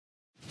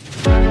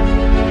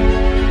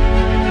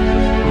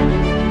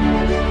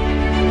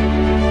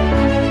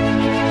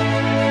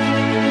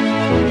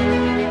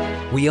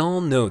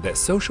know that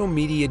social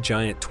media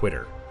giant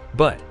Twitter,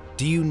 but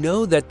do you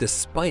know that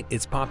despite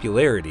its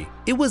popularity,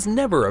 it was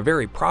never a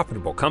very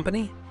profitable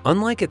company?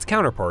 Unlike its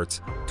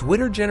counterparts,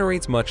 Twitter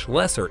generates much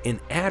lesser in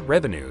ad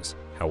revenues.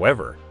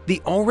 However,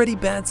 the already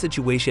bad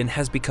situation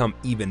has become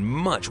even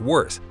much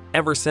worse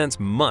ever since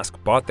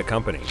Musk bought the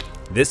company.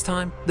 This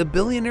time, the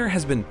billionaire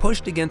has been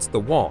pushed against the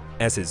wall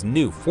as his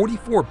new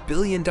 $44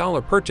 billion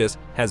purchase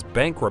has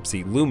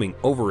bankruptcy looming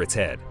over its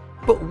head.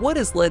 But what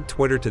has led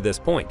Twitter to this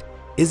point?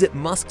 Is it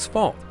Musk's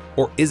fault,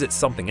 or is it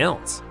something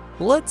else?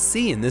 Let's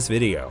see in this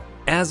video.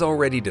 As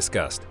already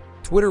discussed,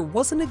 Twitter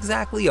wasn't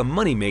exactly a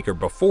moneymaker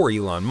before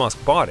Elon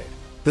Musk bought it.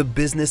 The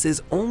business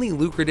is only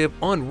lucrative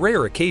on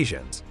rare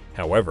occasions.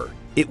 However,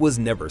 it was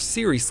never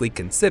seriously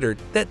considered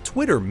that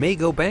Twitter may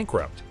go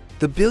bankrupt.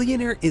 The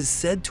billionaire is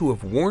said to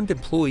have warned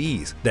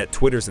employees that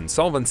Twitter's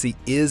insolvency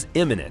is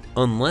imminent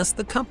unless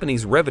the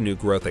company's revenue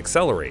growth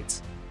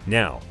accelerates.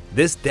 Now,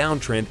 this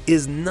downtrend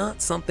is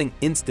not something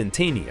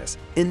instantaneous,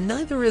 and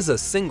neither is a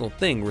single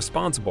thing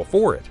responsible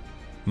for it.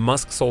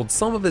 Musk sold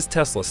some of his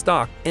Tesla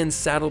stock and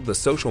saddled the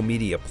social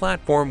media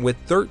platform with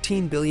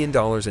 $13 billion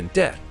in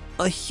debt,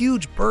 a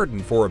huge burden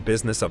for a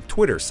business of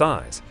Twitter's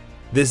size.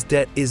 This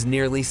debt is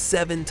nearly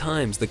 7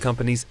 times the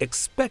company's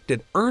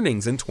expected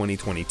earnings in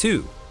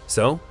 2022.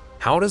 So,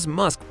 how does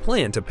Musk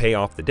plan to pay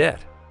off the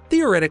debt?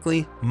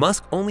 Theoretically,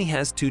 Musk only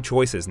has 2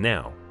 choices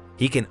now.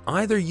 He can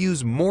either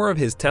use more of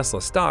his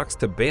Tesla stocks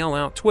to bail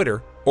out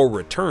Twitter or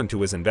return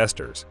to his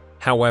investors.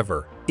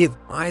 However, if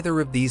either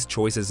of these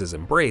choices is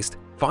embraced,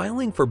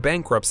 filing for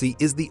bankruptcy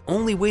is the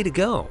only way to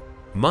go.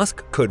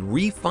 Musk could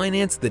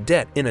refinance the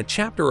debt in a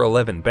Chapter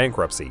 11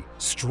 bankruptcy,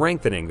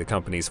 strengthening the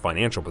company's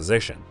financial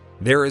position.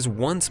 There is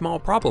one small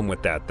problem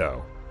with that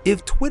though.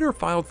 If Twitter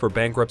filed for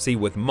bankruptcy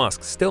with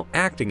Musk still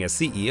acting as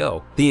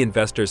CEO, the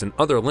investors and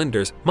other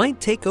lenders might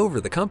take over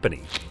the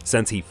company.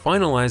 Since he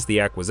finalized the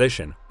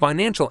acquisition,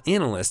 financial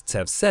analysts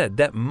have said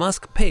that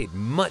Musk paid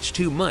much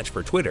too much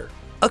for Twitter.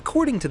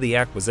 According to the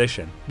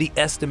acquisition, the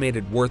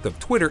estimated worth of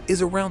Twitter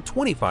is around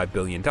 $25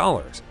 billion.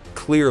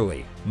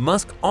 Clearly,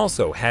 Musk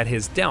also had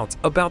his doubts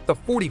about the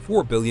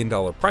 $44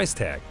 billion price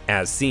tag,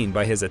 as seen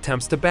by his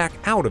attempts to back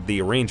out of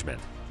the arrangement.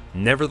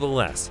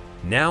 Nevertheless,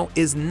 now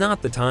is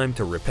not the time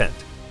to repent.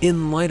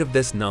 In light of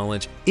this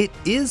knowledge, it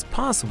is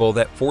possible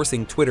that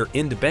forcing Twitter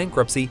into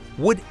bankruptcy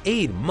would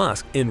aid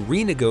Musk in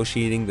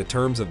renegotiating the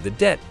terms of the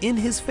debt in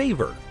his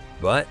favor.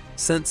 But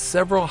since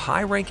several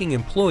high-ranking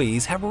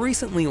employees have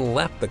recently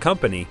left the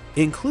company,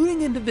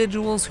 including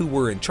individuals who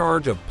were in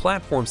charge of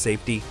platform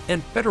safety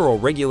and federal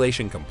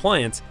regulation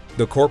compliance,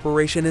 the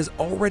corporation is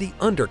already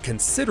under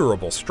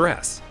considerable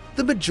stress.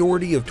 The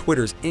majority of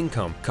Twitter's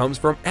income comes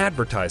from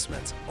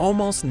advertisements,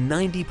 almost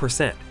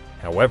 90%.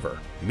 However,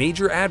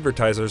 major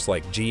advertisers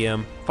like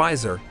GM,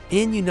 Pfizer,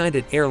 and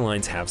United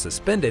Airlines have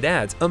suspended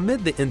ads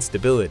amid the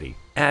instability,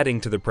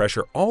 adding to the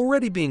pressure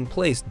already being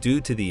placed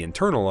due to the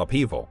internal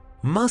upheaval.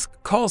 Musk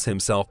calls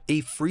himself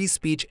a free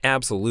speech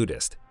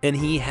absolutist, and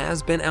he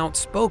has been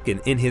outspoken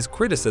in his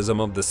criticism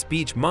of the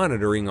speech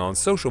monitoring on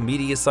social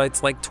media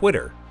sites like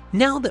Twitter.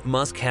 Now that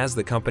Musk has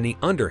the company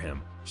under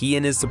him, he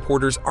and his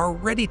supporters are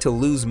ready to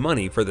lose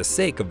money for the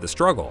sake of the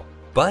struggle.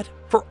 But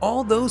for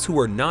all those who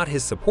are not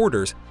his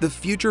supporters, the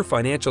future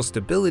financial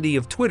stability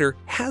of Twitter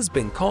has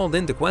been called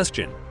into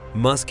question.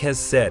 Musk has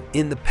said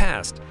in the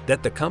past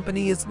that the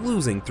company is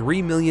losing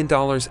 $3 million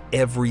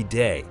every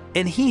day,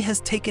 and he has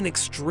taken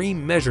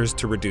extreme measures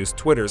to reduce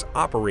Twitter's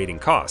operating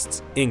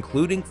costs,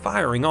 including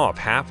firing off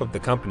half of the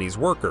company's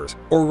workers,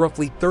 or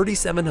roughly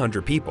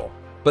 3,700 people.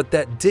 But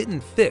that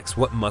didn't fix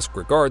what Musk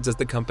regards as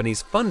the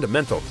company's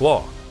fundamental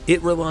flaw.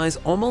 It relies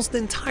almost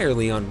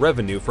entirely on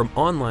revenue from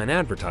online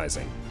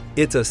advertising.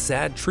 It's a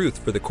sad truth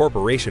for the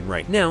corporation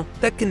right now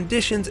that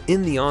conditions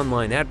in the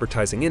online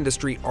advertising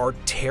industry are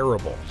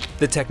terrible.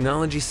 The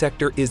technology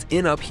sector is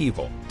in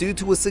upheaval due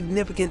to a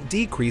significant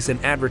decrease in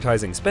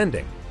advertising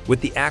spending. With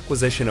the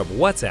acquisition of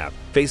WhatsApp,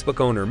 Facebook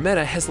owner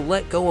Meta has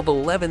let go of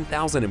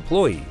 11,000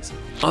 employees.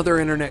 Other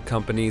internet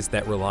companies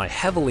that rely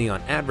heavily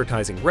on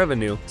advertising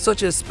revenue,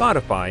 such as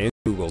Spotify and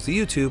Google's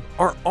YouTube,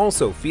 are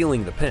also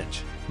feeling the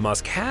pinch.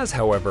 Musk has,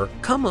 however,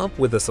 come up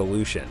with a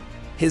solution.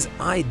 His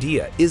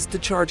idea is to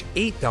charge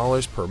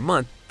 $8 per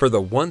month for the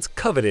once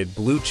coveted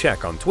blue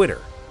check on Twitter,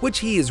 which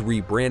he is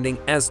rebranding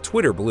as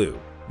Twitter Blue.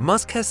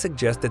 Musk has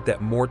suggested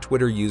that more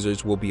Twitter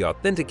users will be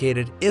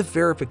authenticated if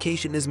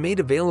verification is made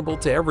available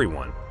to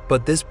everyone.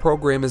 But this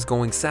program is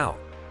going south.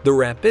 The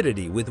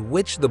rapidity with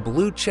which the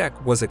blue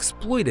check was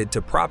exploited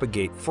to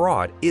propagate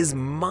fraud is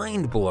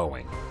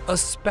mind-blowing. A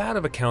spat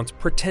of accounts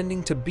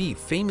pretending to be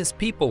famous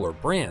people or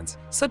brands,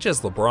 such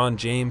as LeBron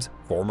James,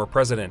 former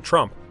President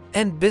Trump,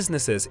 and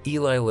businesses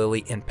Eli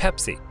Lilly and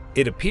Pepsi.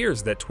 It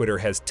appears that Twitter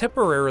has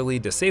temporarily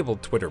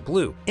disabled Twitter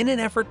Blue in an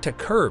effort to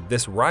curb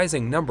this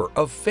rising number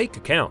of fake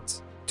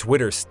accounts.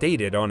 Twitter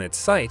stated on its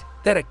site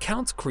that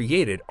accounts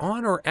created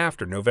on or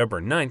after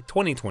November 9,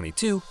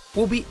 2022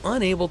 will be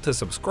unable to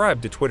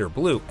subscribe to Twitter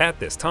Blue at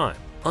this time.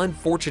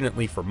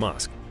 Unfortunately for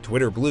Musk,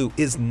 Twitter Blue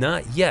is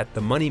not yet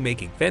the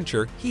money-making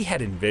venture he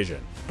had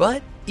envisioned.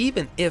 But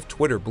even if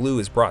Twitter Blue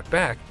is brought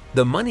back,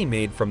 The money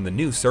made from the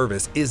new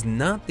service is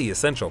not the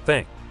essential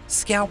thing.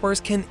 Scalpers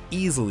can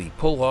easily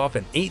pull off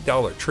an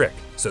 $8 trick,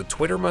 so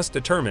Twitter must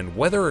determine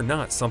whether or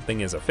not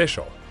something is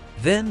official.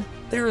 Then,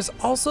 there is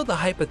also the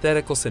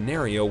hypothetical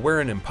scenario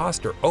where an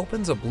imposter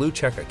opens a blue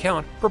check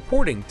account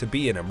purporting to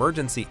be an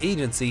emergency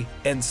agency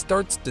and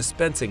starts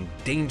dispensing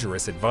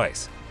dangerous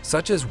advice,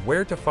 such as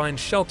where to find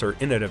shelter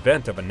in an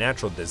event of a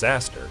natural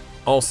disaster.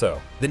 Also,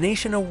 the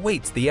nation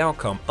awaits the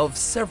outcome of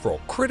several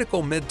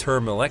critical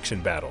midterm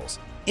election battles.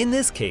 In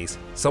this case,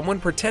 someone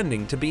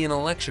pretending to be an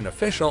election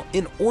official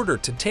in order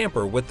to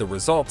tamper with the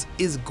results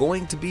is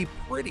going to be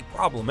pretty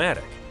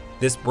problematic.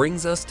 This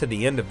brings us to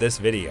the end of this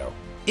video.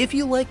 If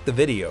you liked the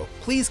video,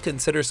 please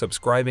consider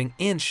subscribing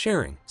and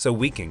sharing so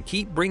we can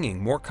keep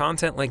bringing more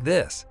content like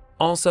this.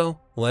 Also,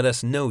 let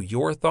us know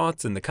your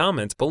thoughts in the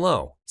comments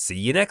below. See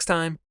you next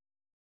time!